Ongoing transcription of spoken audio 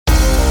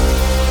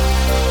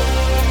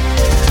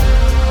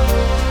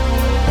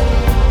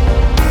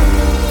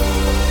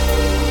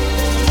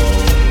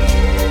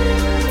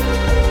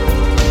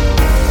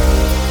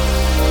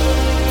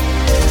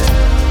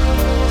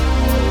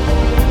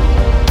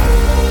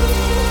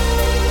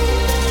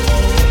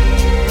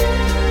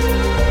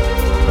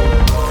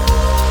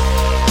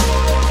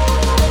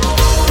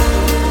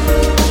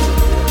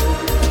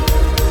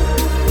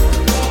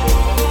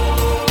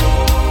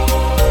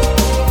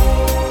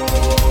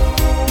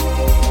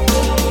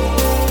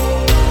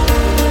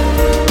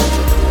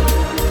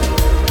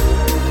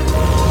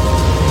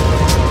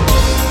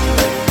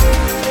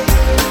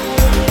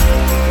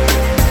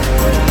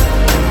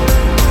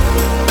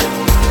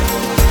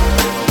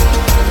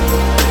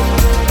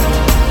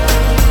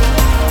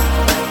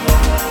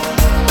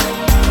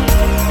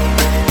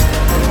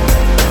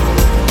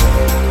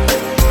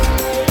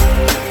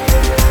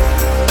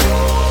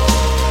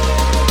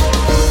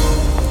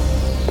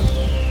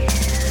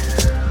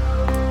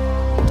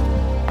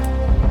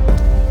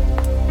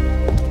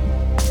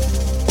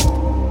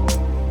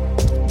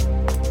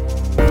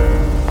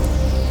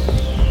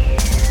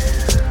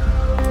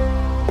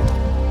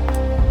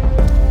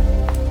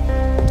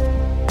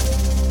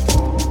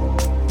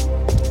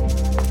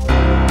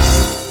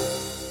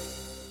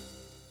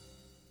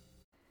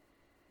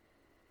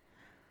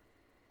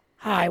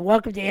Hi,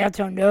 welcome to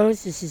Anton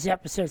Knows. This is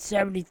episode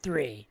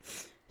 73,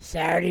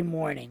 Saturday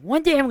morning.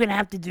 One day I'm going to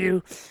have to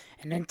do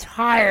an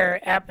entire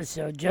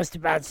episode just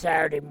about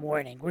Saturday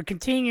morning. We're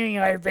continuing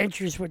our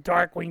adventures with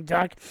Darkwing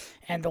Duck,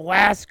 and the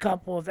last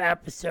couple of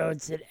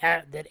episodes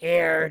that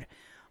aired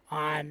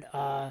on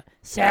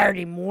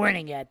Saturday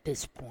morning at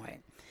this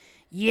point.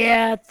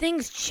 Yeah,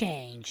 things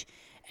change,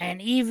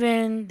 and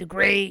even the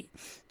great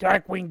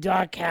Darkwing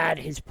Duck had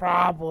his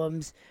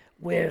problems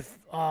with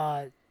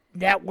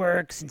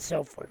networks and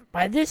so forth.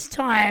 By this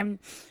time,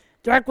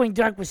 Darkwing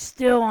Duck was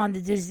still on the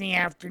Disney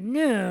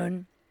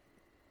afternoon,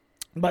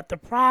 but the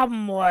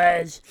problem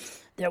was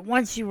that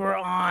once you were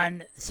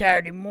on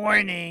Saturday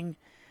morning,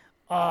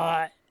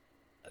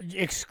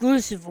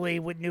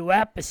 exclusively with new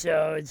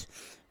episodes,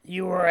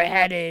 you were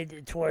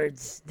headed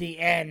towards the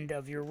end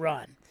of your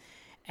run.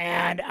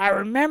 And I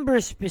remember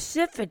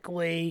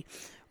specifically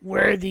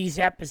where these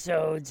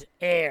episodes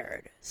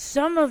aired.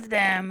 Some of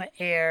them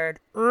aired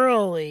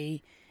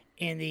early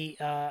in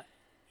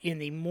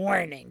the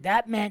morning.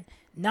 That meant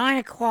 9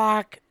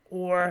 o'clock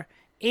or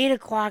 8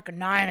 o'clock or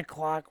 9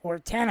 o'clock or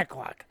 10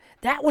 o'clock.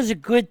 That was a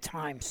good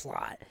time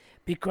slot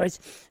because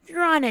if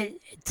you're on at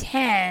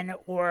 10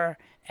 or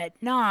at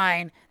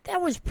 9,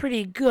 that was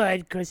pretty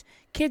good because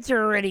kids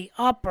are already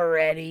up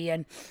already,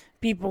 and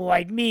people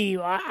like me,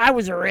 I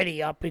was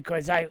already up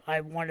because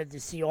I wanted to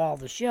see all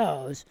the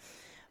shows.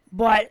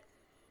 But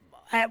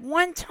at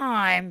one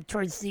time,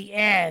 towards the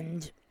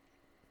end,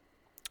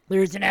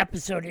 there's an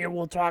episode here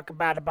we'll talk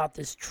about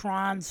this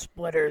Tron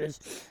splitter,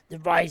 this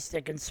device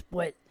that can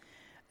split,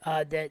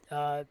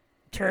 that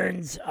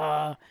turns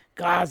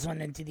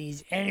Goslin into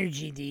these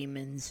energy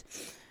demons.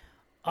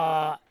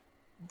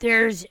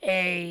 There's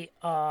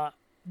that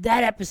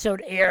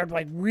episode aired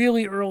like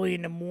really early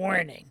in the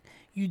morning.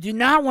 You do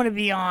not want to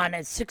be on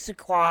at 6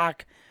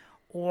 o'clock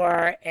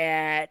or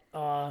at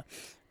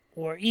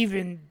or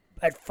even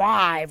at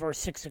 5 or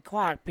 6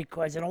 o'clock,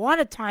 because and a lot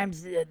of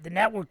times the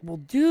network will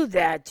do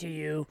that to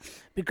you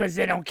because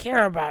they don't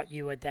care about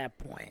you at that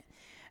point.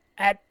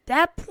 At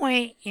that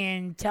point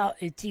in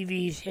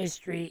TV's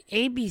history,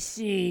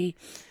 ABC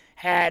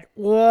had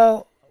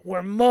all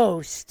or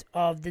most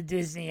of the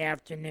Disney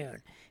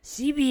afternoon.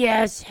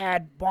 CBS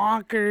had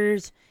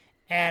Bonkers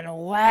and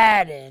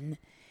Aladdin,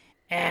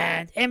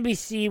 and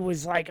NBC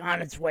was like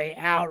on its way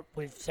out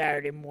with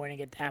Saturday morning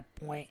at that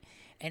point,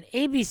 and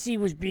ABC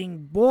was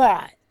being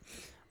bought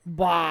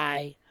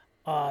by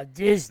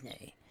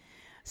Disney.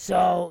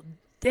 So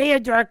they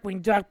had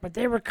Darkwing Duck, but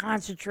they were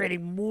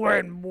concentrating more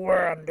and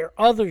more on their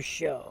other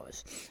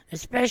shows,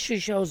 especially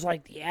shows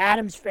like The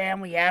Addams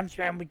Family. Addams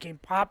Family became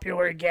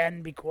popular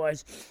again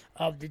because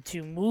of the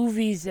 2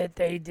 movies that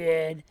they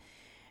did.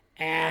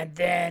 And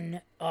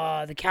then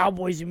the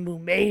Cowboys in Moo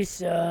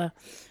Mesa,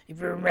 if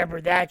you remember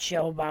that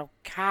show about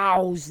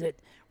cows that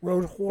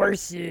rode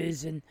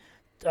horses and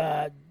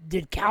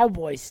did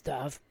cowboy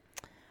stuff.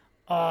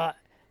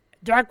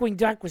 Darkwing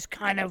Duck was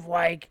kind of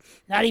like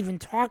not even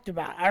talked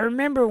about. I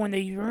remember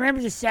you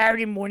remember the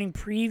Saturday morning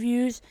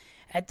previews?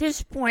 At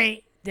this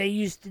point, they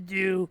used to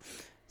do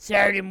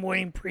Saturday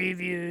morning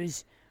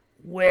previews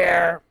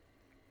where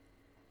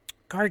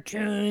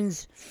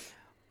cartoons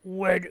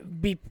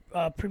would be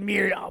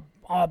premiered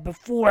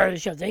before the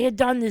show. They had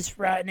done this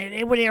and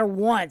it would air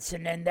once,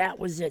 and then that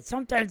was it.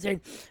 Sometimes they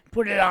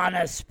put it on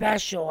a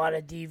special on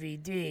a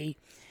DVD.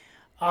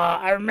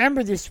 I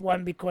remember this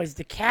one because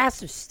the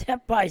cast of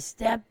Step by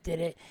Step did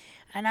it,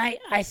 and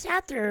I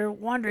sat there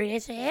wondering, I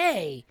said,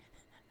 hey,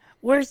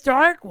 where's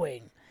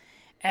Darkwing?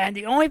 And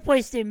the only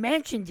place they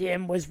mentioned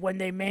him was when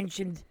they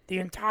mentioned the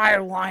entire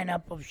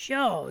lineup of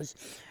shows.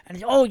 And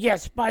they said, oh,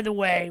 yes, by the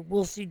way,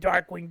 we'll see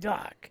Darkwing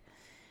Duck.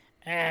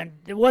 And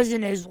it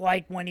wasn't as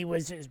like when he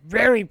was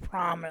very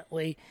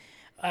prominently.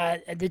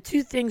 The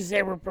 2 things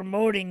they were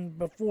promoting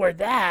before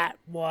that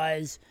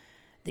was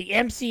the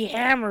MC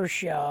Hammer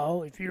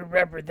show, if you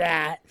remember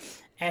that,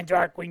 and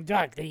Darkwing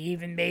Duck. They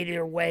even made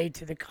their way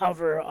to the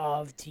cover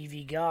of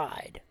TV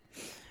Guide.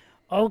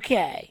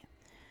 Okay,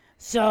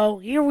 so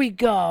here we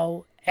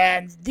go,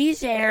 and these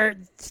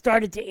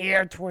started to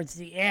air towards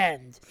the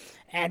end,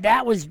 and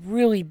that was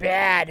really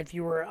bad if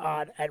you were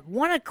on at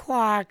 1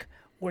 o'clock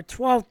or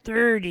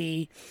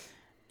 12:30.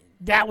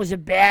 That was a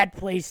bad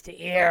place to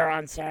air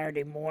on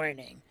Saturday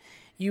morning.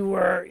 You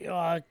were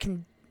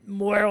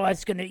more or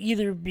less going to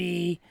either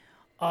be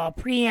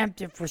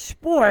preemptive for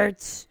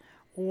sports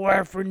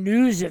or for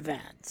news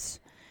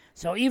events.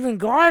 So even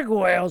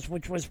Gargoyles,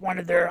 which was one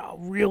of their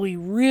really,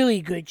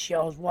 really good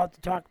shows, we'll have to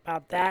talk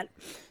about that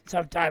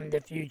sometime in the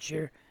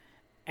future,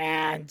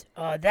 and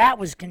that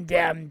was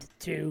condemned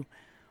to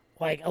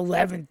like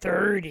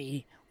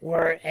 11:30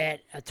 or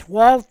at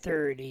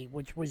 12:30,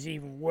 which was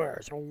even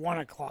worse, or 1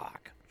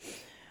 o'clock.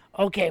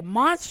 Okay,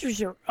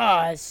 Monsters R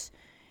Us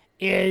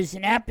is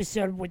an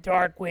episode with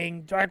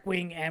Darkwing.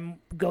 Darkwing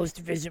goes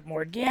to visit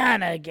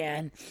Morgana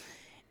again,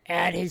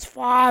 and his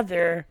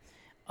father,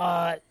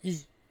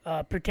 his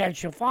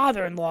potential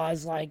father-in-law,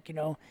 is like,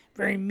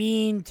 very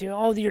mean to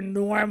all the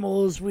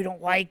normals. We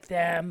don't like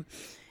them,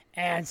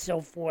 and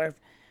so forth.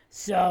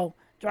 So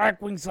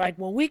Darkwing's like,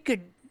 well, we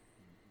could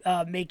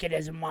make it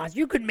as a monster.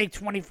 You could make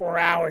 24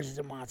 hours as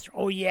a monster.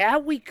 Oh, yeah,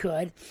 we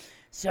could.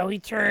 So he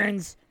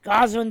turns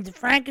Goslin into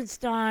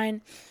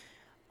Frankenstein,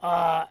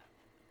 Launchpad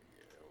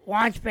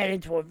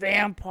into a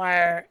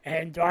vampire,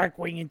 and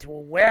Darkwing into a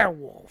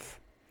werewolf.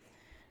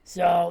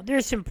 So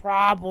there's some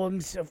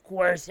problems, of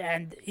course,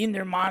 and in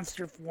their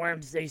monster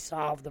forms, they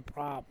solve the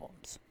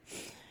problems.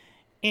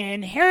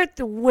 Inherit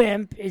the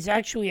Wimp is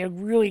actually a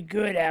really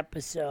good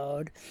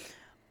episode.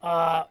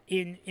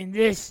 In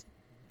this,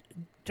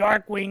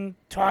 Darkwing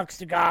talks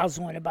to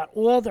Goslin about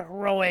all the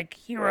heroic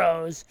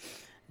heroes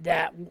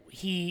that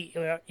he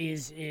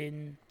is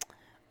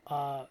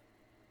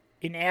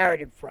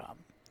inherited from.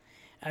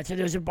 So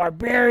there's a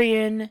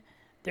barbarian,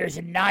 there's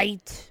a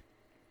knight,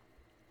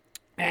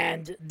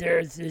 and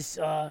there's this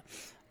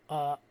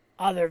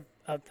other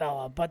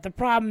fella. But the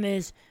problem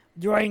is,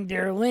 during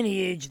their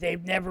lineage,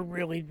 they've never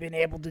really been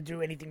able to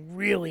do anything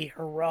really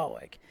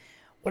heroic.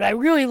 What I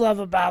really love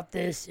about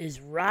this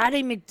is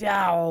Roddy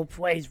McDowall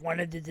plays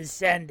one of the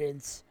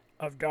descendants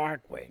of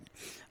Darkwing.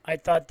 I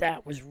thought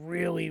that was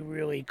really,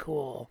 really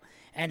cool.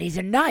 And he's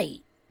a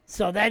knight,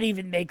 so that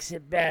even makes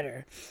it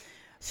better.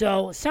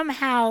 So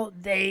somehow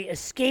they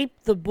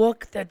escape the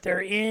book that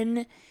they're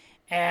in,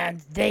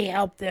 and they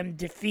help them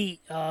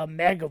defeat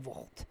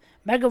Megavolt.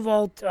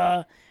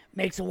 Megavolt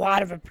makes a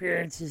lot of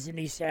appearances in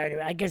these series.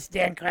 I guess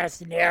Dan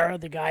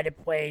Castanera, the guy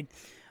that played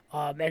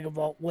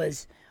Megavolt,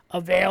 was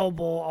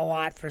available a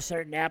lot for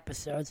certain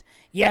episodes.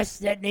 Yes,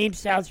 that name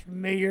sounds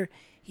familiar.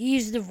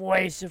 He's the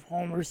voice of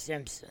Homer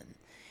Simpson.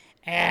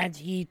 And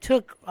he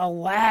took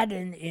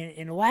Aladdin,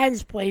 in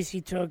Aladdin's place,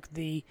 he took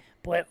the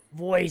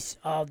voice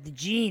of the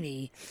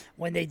genie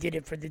when they did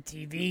it for the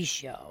TV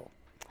show.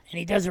 And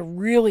he does a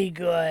really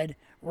good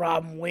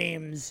Robin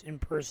Williams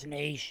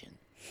impersonation.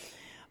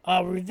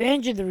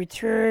 Revenge of the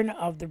Return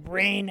of the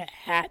Brain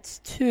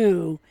Hats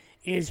 2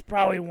 is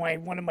probably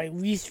one of my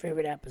least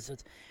favorite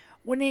episodes.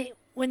 When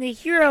the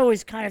hero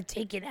is kind of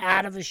taken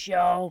out of the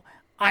show,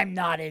 I'm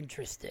not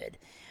interested.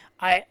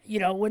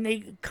 When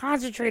they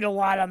concentrate a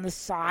lot on the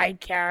side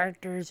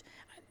characters,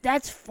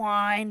 that's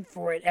fine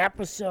for an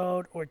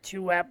episode or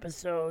 2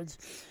 episodes.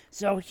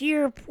 So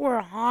here,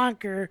 poor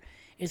Honker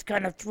is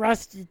kind of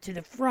thrusted to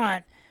the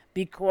front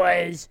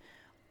because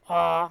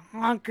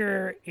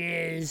Honker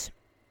is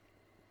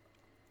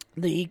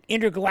the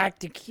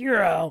intergalactic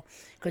hero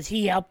because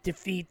he helped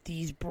defeat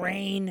these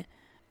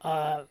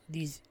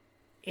these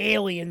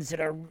aliens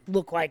that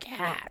look like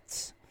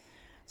hats.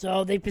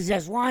 So they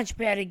possess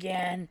Launchpad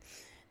again.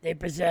 They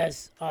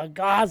possess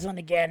Goslin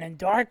again and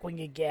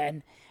Darkwing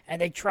again,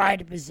 and they try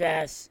to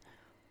possess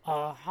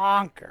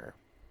Honker.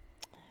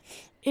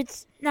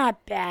 It's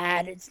not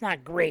bad. It's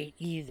not great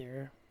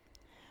either.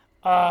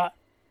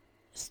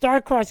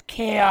 Star-Crossed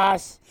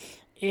Chaos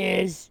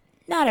is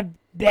not a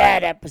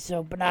bad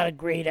episode, but not a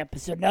great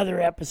episode.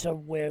 Another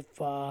episode with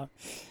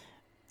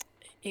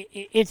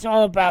it's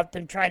all about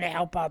them trying to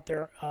help out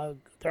their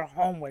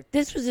homework.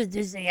 This was a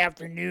Disney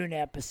Afternoon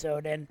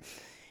episode, and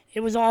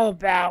it was all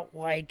about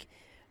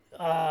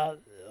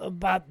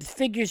about the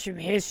figures from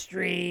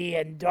history,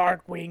 and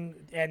Darkwing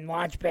and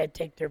Launchpad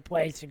take their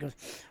place. It goes,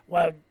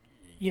 well,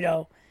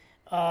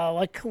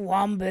 like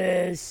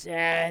Columbus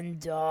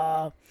and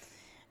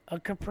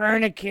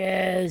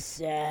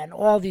Copernicus and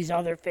all these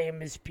other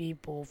famous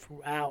people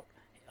throughout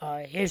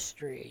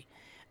history.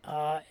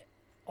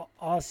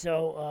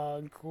 Also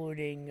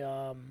including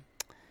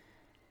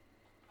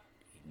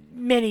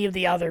many of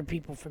the other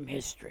people from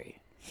history.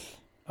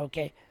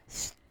 Okay.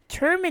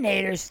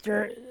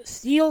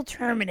 Steel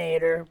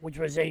Terminator, which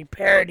was a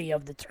parody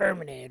of the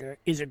Terminator,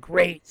 is a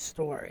great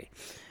story.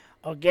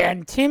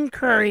 Again, Tim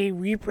Curry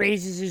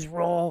repraises his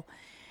role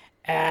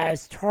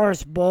as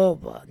Taurus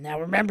Bulba. Now,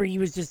 remember, he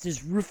was just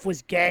this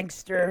ruthless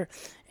gangster,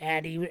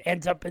 and he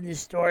ends up in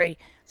this story.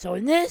 So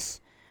in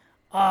this,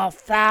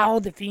 FOUL,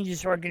 the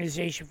Fiendish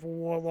Organization for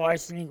War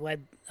Larceny,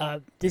 led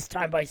this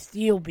time by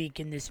Steelbeak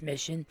in this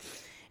mission.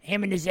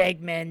 Him and his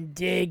Eggmen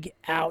dig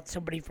out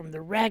somebody from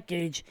the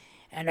wreckage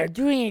and are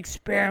doing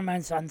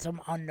experiments on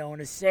some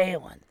unknown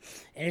assailant.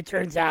 And it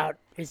turns out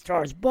it's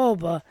Taurus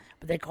Bulba,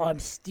 but they call him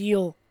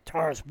Steel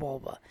Taurus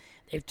Bulba.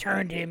 They've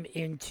turned him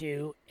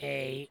into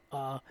a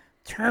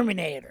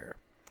Terminator,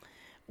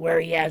 where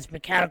he has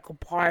mechanical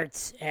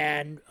parts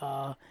and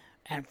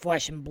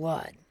flesh and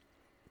blood.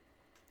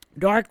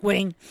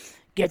 Darkwing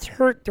gets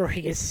hurt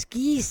during a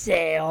ski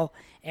sail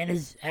and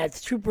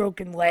has 2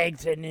 broken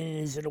legs and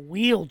is in a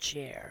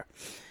wheelchair.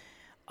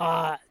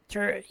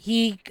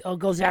 He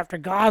goes after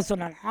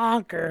Goslin and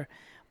Honker,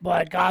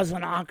 but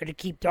Goslin and Honker, to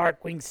keep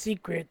Darkwing's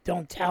secret,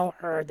 don't tell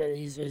her that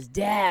he's his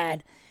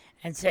dad,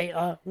 and say,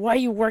 why are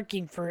you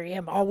working for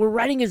him? Oh, we're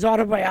writing his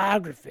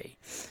autobiography.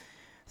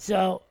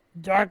 So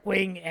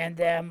Darkwing and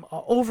them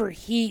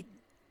overheat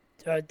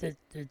the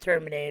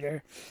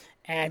Terminator,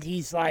 and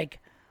he's like,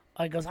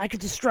 he goes, I could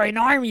destroy an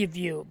army of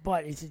you.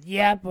 But he said,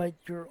 yeah, but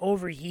you're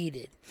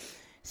overheated.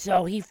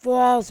 So he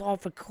falls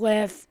off a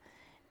cliff,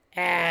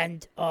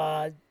 and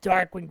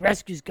Darkwing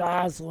rescues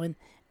Goslin,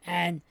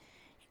 and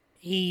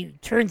he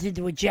turns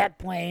into a jet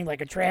plane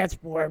like a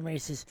transformer. He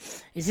says,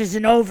 "This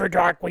isn't over,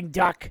 Darkwing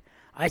Duck.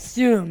 I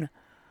soon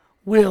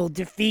will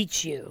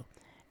defeat you."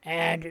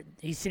 And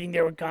he's sitting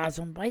there with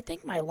Goslin, but I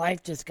think my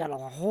life just got a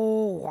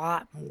whole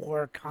lot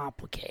more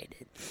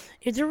complicated.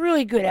 It's a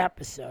really good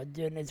episode,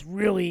 and it's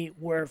really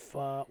worth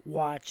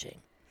watching.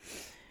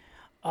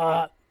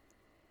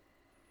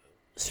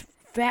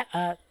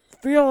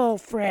 Three Little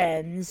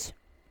Friends,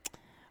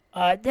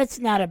 that's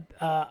not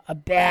a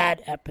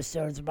bad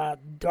episode. It's about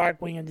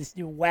Darkwing and this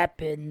new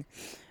weapon,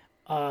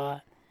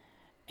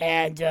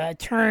 and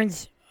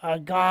turns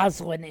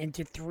Goslin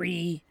into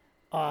three,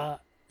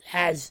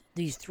 has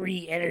these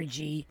three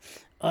energy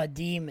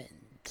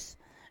demons.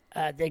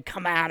 They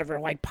come out of her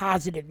like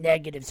positive,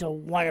 negative. So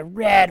one are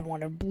red,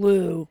 one are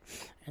blue,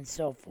 and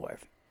so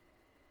forth.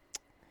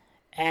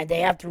 And they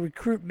have to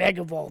recruit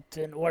Megavolt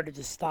in order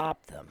to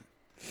stop them.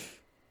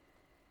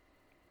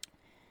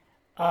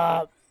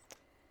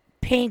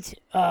 Paint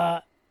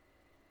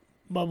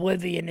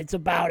Oblivion. It's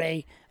about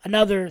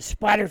another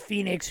Splatter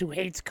Phoenix who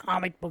hates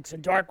comic books,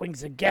 and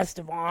Darkwing's a guest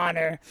of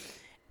honor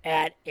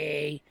at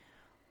a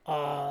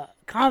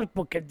comic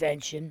book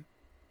convention.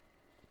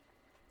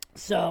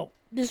 So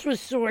this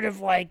was sort of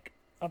like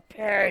a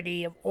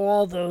parody of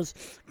all those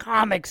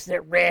comics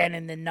that ran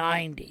in the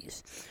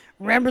 90s.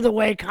 Remember the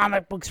way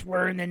comic books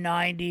were in the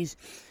 90s?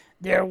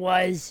 There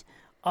was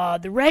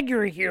the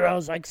regular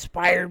heroes like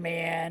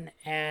Spider-Man,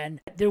 and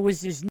there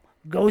was this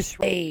Ghost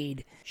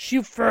Raid,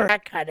 Shoot First,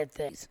 that kind of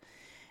things.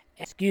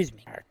 Excuse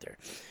me, Arthur.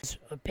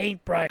 A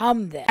paintbrush.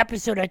 The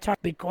episode I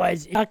talked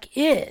because Duck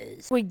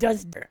is he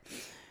does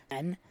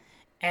and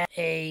at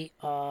a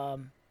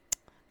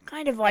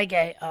kind of like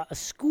a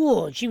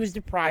school. She was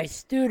the prize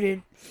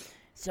student,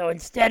 so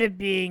instead of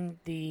being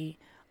the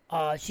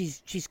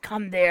she's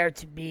come there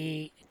to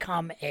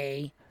become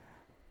a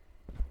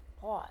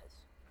pause.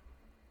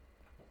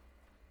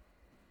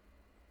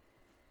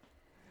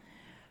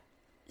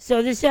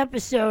 So this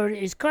episode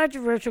is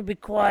controversial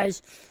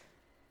because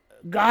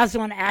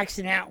Goslin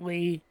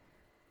accidentally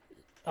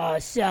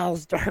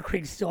sells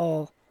Darkwing's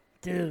soul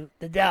to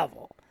the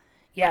devil.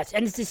 Yes,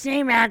 and it's the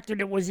same actor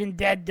that was in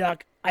Dead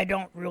Duck. I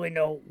don't really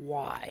know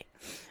why.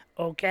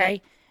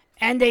 Okay?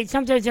 And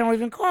sometimes they don't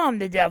even call him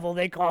the devil.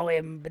 They call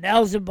him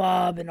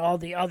Beelzebub and all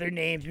the other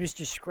names,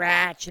 Mr.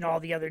 Scratch and all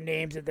the other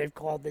names that they've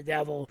called the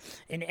devil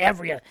in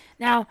every other.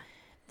 Now,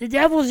 the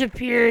devil's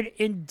appeared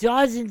in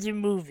dozens of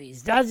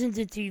movies, dozens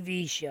of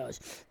TV shows.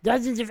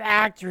 Dozens of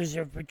actors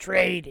have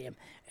portrayed him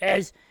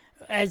as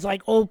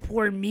like old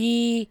poor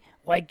me,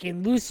 like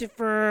in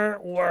Lucifer,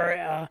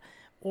 or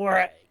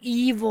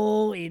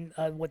evil in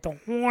with the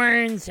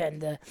horns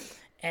and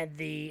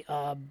the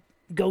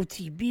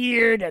goatee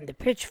beard and the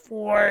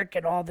pitchfork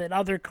and all that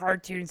other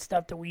cartoon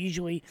stuff that we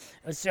usually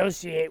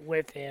associate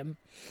with him.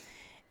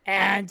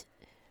 And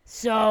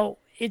so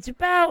it's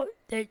about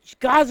that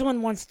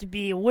Goslin wants to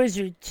be a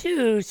wizard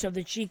too, so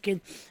that she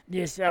can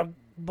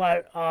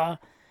but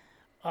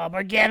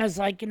Morgana's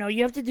like,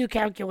 you have to do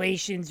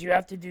calculations, you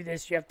have to do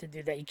this, you have to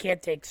do that, you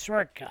can't take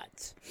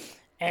shortcuts.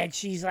 And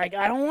she's like,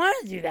 I don't want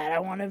to do that. I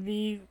want to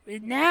be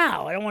it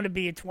now. I don't want to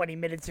be it 20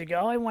 minutes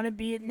ago. I want to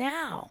be it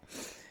now.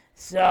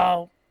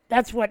 So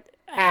that's what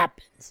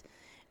happens.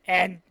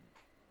 And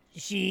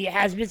she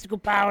has mystical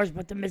powers,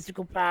 but the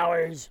mystical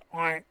powers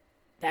aren't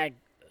that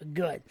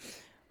good.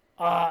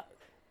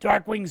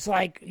 Darkwing's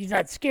like, he's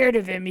not scared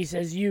of him. He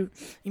says, you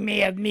may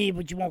have me,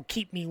 but you won't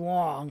keep me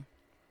long.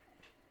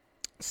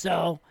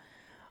 So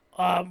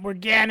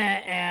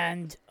Morgana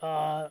and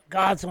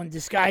Goslin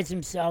disguise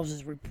themselves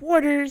as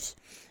reporters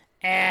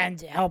and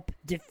help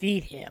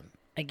defeat him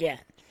again.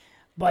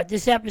 But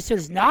this episode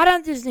is not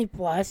on Disney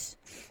Plus,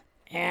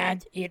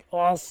 and it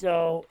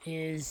also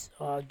is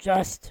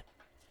just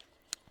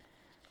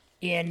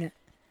in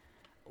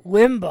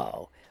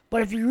limbo.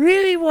 But if you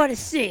really want to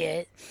see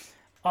it,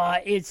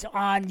 it's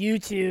on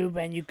YouTube,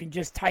 and you can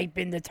just type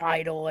in the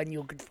title and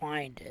you can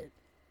find it.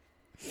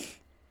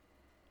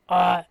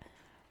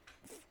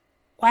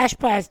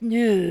 Flashback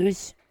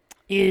News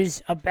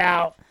is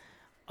about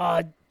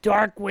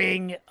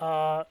Darkwing.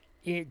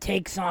 It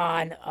takes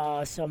on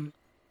a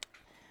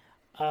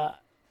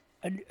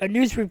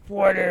news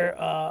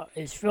reporter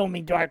is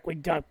filming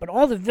Darkwing Duck, but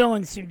all the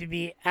villains seem to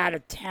be out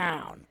of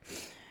town.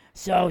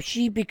 So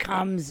she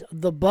becomes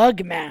the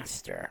Bug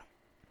Master,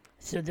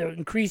 so to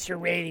increase her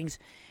ratings.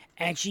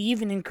 And she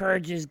even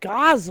encourages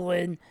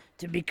Goslin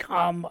to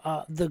become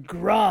the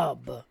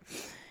Grub.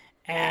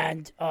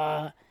 And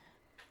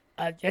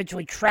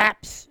eventually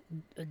traps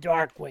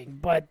Darkwing,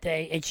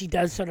 and she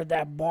does sort of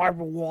that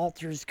Barbara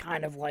Walters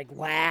kind of like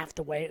laugh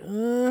the way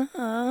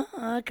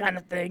kind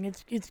of thing.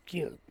 It's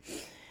cute.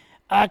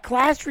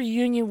 Class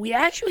reunion. We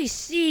actually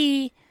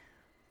see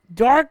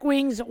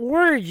Darkwing's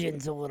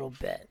origins a little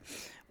bit.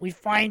 We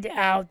find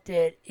out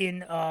that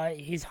in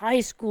his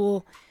high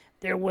school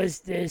there was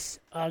this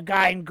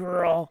guy and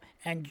girl,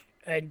 and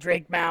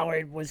Drake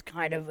Mallard was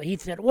he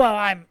said, well,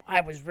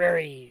 I was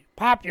very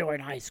popular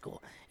in high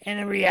school. And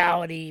in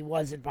reality, he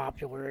wasn't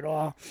popular at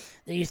all.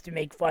 They used to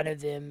make fun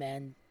of him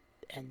and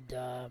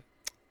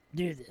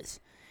do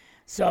this.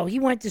 So he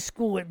went to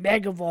school at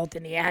Megavolt,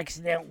 and they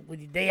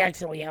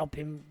accidentally help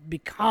him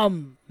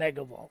become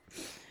Megavolt.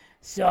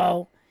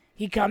 So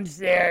he comes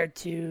there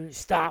to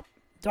stop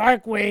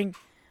Darkwing.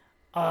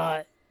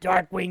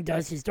 Darkwing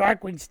does his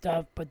Darkwing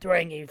stuff, but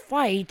during a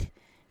fight,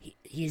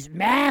 his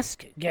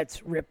mask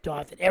gets ripped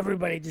off, and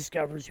everybody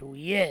discovers who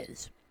he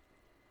is.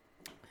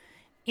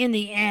 In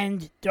the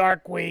end,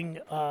 Darkwing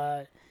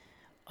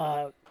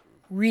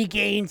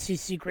regains his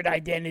secret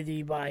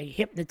identity by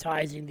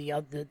hypnotizing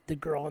the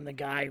girl and the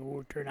guy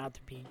who turn out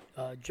to be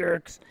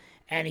jerks,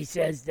 and he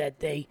says that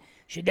they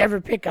should never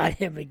pick on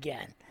him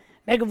again.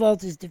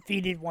 Megavolt is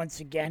defeated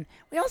once again.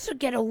 We also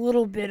get a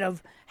little bit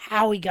of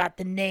how he got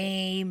the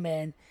name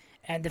and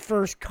the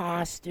first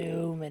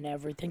costume and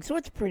everything, so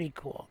it's pretty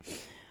cool.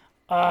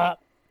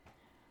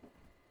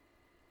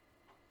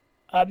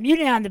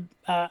 Mutant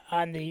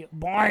on the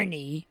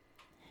Barney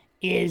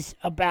is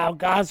about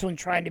Gosalyn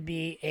trying to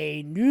be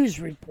a news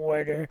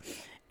reporter,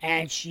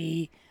 and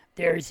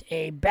there's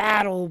a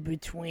battle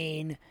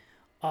between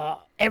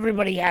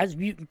everybody has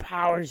mutant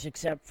powers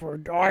except for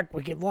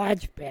Darkwing and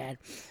Launchpad.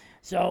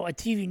 So a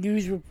TV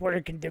news reporter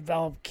can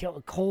develop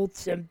cold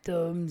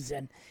symptoms,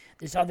 and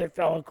this other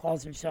fellow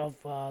calls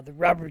himself the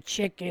Rubber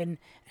Chicken,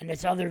 and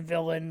this other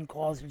villain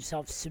calls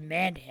himself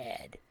Cement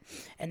Head.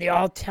 And they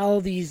all tell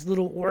these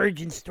little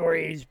origin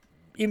stories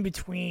in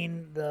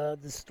between the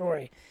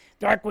story.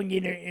 Darkwing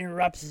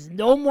interrupts, says,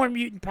 no more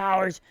mutant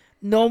powers,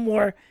 no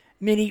more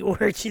mini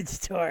origin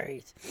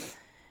stories.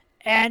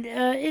 And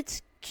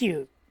it's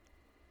cute.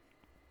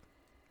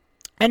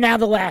 And now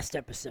the last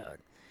episode.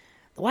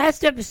 The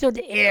last episode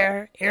to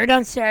aired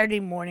on Saturday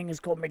morning, is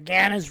called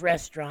Morgana's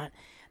Restaurant.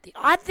 The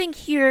odd thing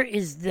here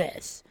is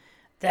this,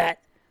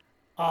 that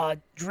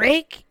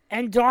Drake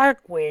and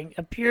Darkwing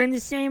appear in the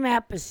same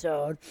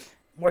episode.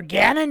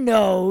 Morgana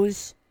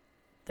knows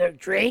that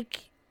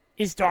Drake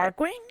is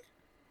Darkwing?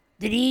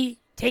 Did he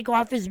take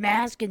off his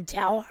mask and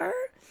tell her?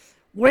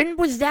 When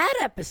was that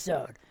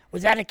episode?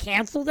 Was that a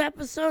canceled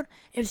episode?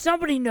 If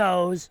somebody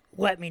knows,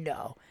 let me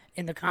know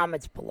in the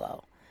comments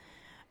below.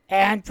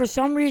 And for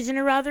some reason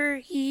or other,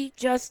 he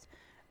just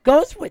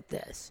goes with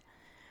this.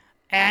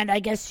 And I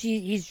guess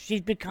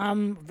she's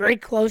become very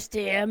close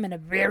to him and a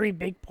very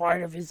big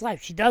part of his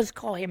life. She does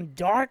call him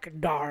Dark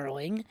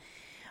Darling.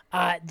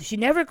 She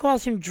never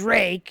calls him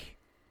Drake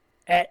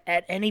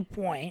at any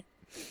point.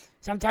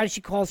 Sometimes she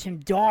calls him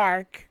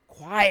Dark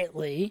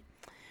quietly.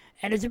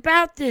 And it's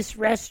about this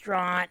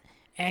restaurant,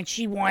 and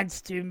she wants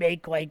to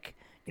make, like,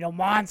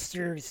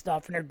 monster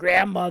stuff. And her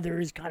grandmother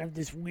is kind of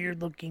this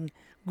weird-looking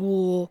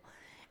ghoul.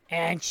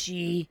 And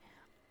the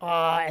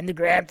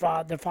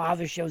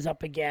father shows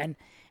up again.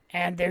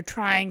 And they're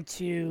trying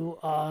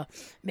to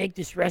make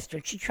this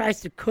restaurant. She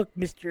tries to cook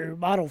Mr.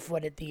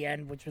 Muddlefoot at the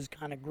end, which was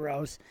kind of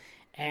gross.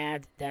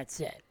 And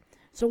that's it.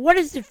 So what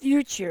is the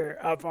future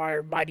of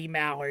our Mighty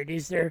Mallard?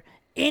 Is there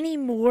any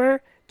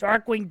more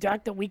Darkwing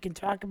Duck that we can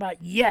talk about?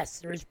 Yes,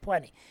 there is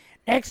plenty.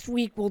 Next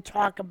week, we'll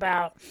talk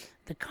about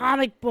the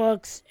comic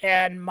books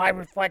and my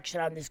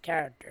reflection on this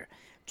character.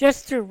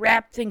 Just to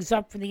wrap things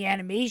up for the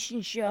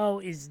animation show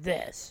is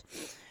this.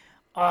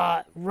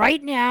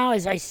 Right now,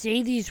 as I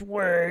say these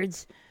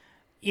words,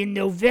 in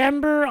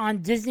November on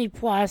Disney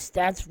Plus,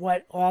 that's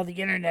what all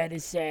the internet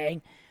is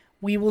saying,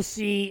 we will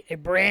see a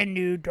brand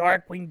new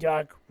Darkwing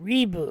Duck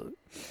reboot.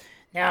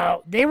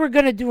 Now, they were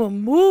going to do a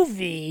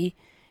movie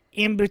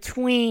in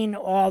between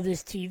all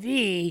this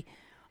TV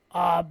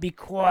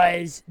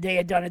because they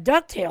had done a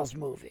DuckTales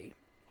movie.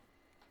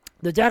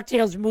 The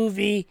DuckTales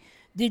movie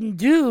didn't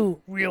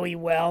do really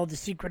well, The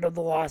Secret of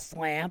the Lost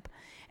Lamp,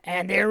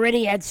 and they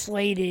already had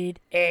slated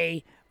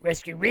a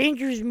Rescue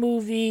Rangers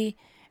movie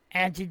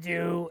and to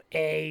do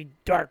a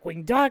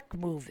Darkwing Duck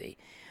movie.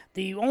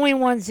 The only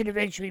ones that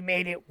eventually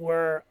made it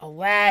were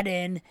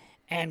Aladdin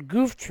and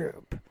Goof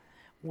Troop,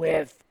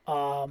 with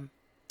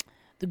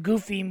the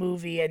Goofy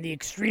movie and the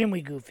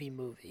Extremely Goofy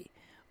movie.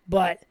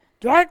 But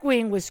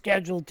Darkwing was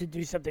scheduled to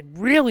do something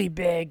really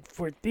big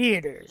for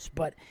theaters,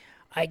 but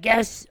I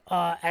guess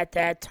at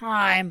that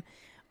time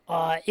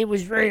it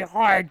was very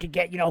hard to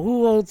get,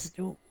 who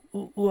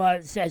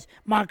says,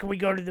 Mom, can we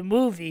go to the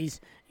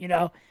movies?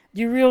 Do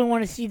you really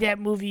want to see that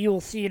movie? You'll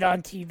see it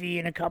on TV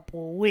in a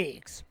couple of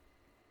weeks.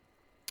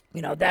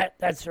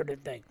 That sort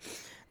of thing.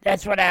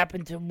 That's what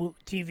happened to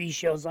TV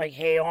shows like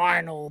Hey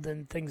Arnold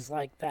and things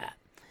like that.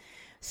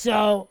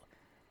 So,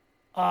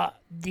 about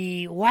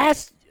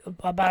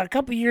a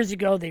couple years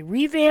ago, they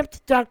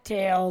revamped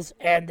DuckTales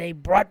and they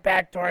brought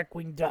back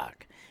Darkwing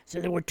Duck. So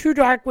there were two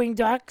Darkwing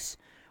Ducks,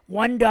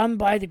 one done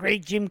by the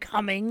great Jim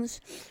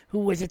Cummings, who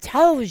was a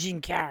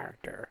television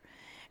character.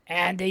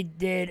 And they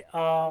did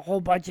a whole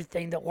bunch of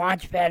things that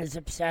Launchpad is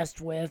obsessed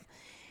with.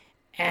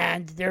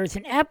 And there's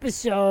an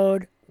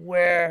episode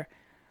where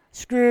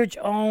Scrooge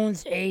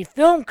owns a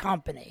film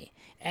company,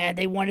 and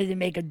they wanted to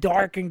make a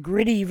dark and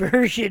gritty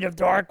version of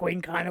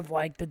Darkwing, kind of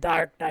like The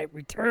Dark Knight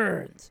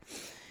Returns.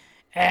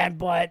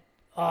 But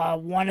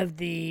one of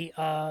the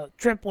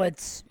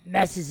triplets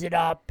messes it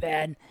up,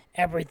 and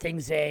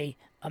everything's a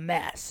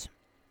mess.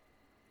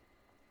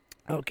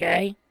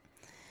 Okay?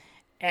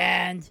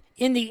 And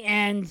in the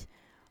end,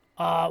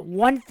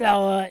 one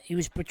fella, he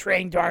was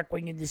portraying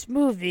Darkwing in this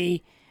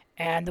movie,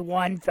 and the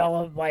one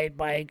fella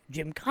by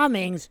Jim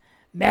Cummings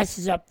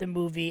messes up the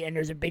movie, and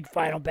there's a big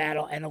final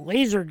battle, and a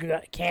laser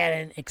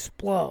cannon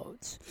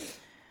explodes.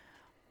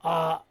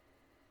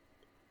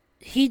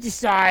 He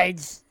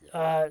decides,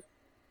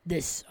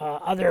 this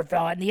other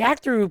fella, and the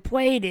actor who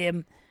played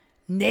him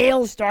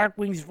nails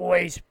Darkwing's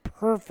voice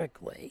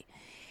perfectly.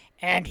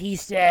 And he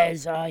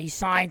says, he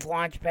signs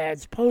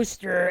Launchpad's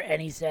poster,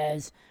 and he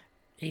says,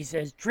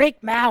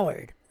 Drake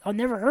Mallard, I've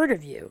never heard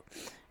of you.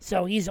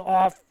 So he's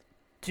off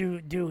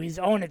to do his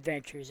own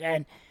adventures.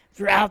 And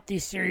throughout the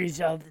series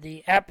of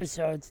the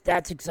episodes,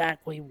 that's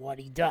exactly what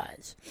he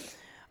does.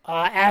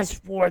 As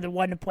for the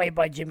one played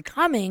by Jim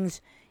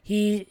Cummings,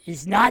 he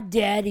is not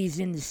dead. He's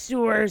in the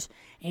sewers.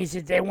 And he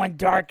says, they want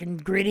dark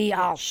and gritty.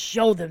 I'll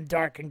show them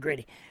dark and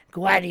gritty.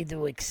 Glad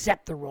to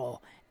accept the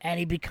role. And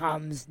he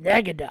becomes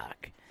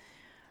Negaduck.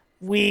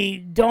 We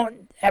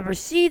don't ever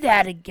see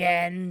that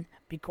again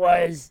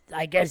because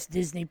I guess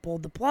Disney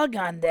pulled the plug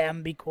on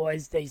them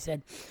because they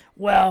said,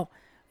 well,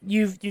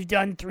 you've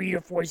done 3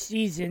 or 4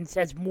 seasons.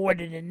 That's more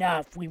than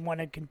enough. We want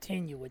to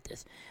continue with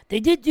this.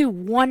 They did do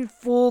one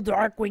full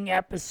Darkwing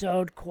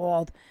episode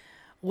called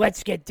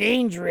Let's Get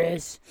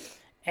Dangerous,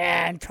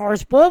 and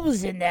Taurus Bulb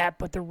is in that,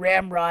 but the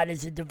Ramrod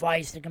is a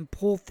device that can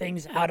pull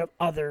things out of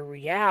other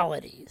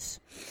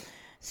realities.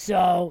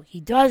 So he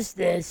does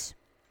this,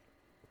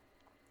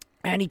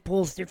 and he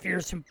pulls the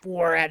Fearsome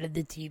Four out of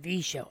the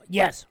TV show.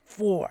 Yes,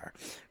 4.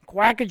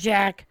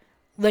 Quackerjack,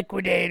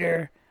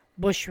 Liquidator,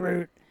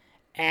 Bushroot,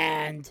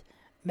 and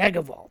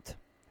Megavolt.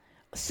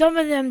 Some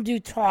of them do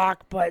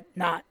talk, but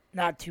not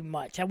too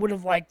much. I would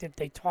have liked if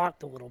they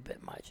talked a little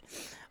bit much.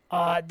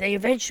 They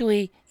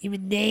eventually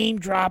even name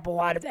drop a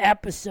lot of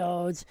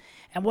episodes.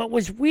 And what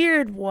was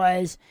weird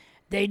was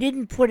they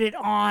didn't put it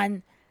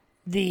on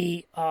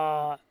the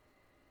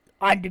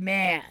on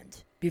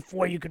demand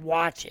before you could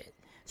watch it.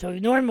 So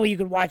normally you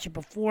could watch it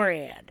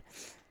beforehand.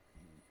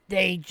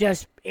 They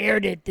just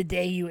aired it the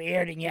day you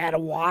aired it, and you had to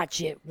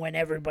watch it when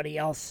everybody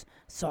else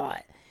saw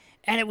it.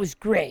 And it was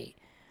great.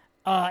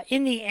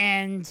 In the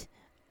end,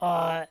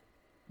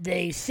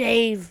 they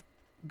save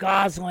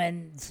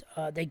Goslin's,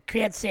 they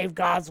can't save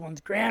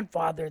Goslin's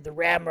grandfather. The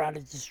Ramrod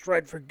is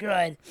destroyed for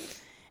good,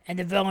 and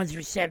the villains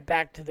are sent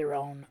back to their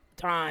own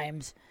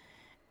times,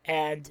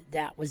 and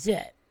that was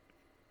it.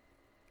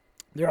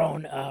 Their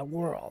own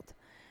world.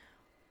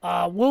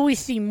 Will we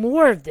see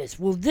more of this?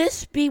 Will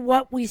this be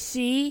what we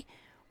see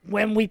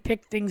when we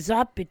pick things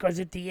up? Because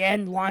at the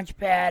end,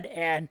 Launchpad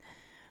and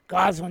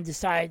Goslin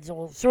decides,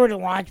 well, sort of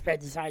Launchpad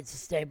decides to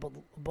stay,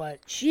 but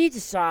she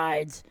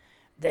decides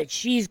that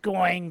she's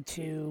going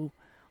to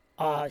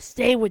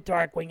stay with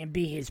Darkwing and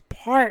be his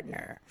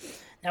partner.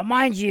 Now,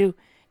 mind you,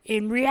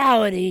 in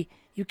reality,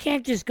 you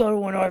can't just go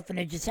to an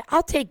orphanage and say,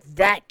 I'll take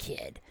that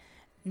kid.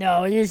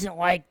 No, it isn't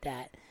like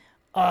that.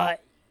 I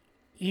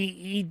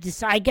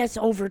guess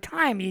over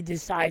time, he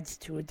decides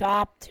to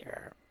adopt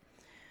her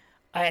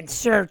and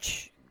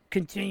search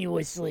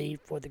continuously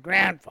for the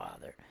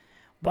grandfather.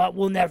 But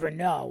we'll never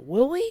know,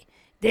 will we?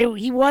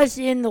 He was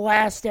in the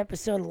last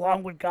episode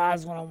along with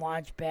Goslin and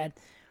Launchpad.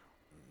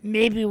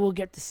 Maybe we'll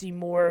get to see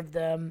more of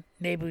them.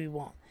 Maybe we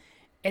won't.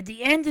 At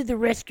the end of the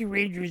Rescue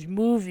Rangers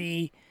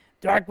movie,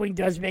 Darkwing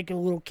does make a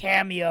little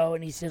cameo,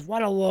 and he says,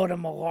 what a load of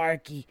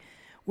malarkey.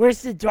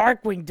 Where's the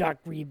Darkwing Duck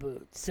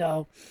reboot?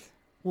 So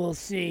we'll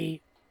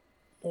see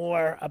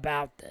more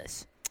about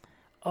this.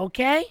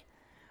 Okay?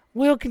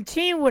 We'll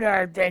continue with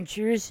our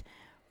adventures.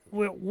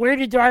 Where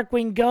did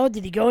Darkwing go?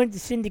 Did he go into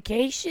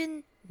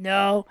syndication?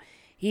 No.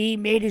 He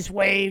made his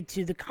way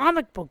to the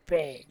comic book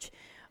page.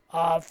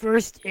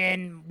 First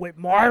with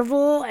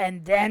Marvel,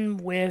 and then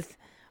with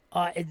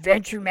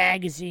Adventure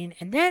Magazine,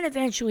 and then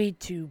eventually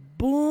to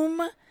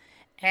Boom,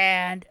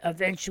 and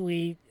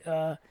eventually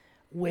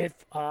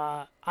with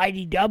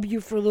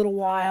IDW for a little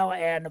while,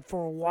 and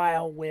for a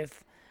while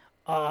with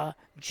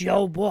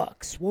Joe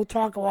Books. We'll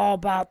talk all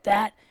about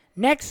that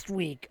next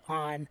week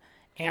on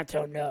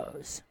Anton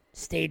Knows.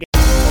 Stay tuned.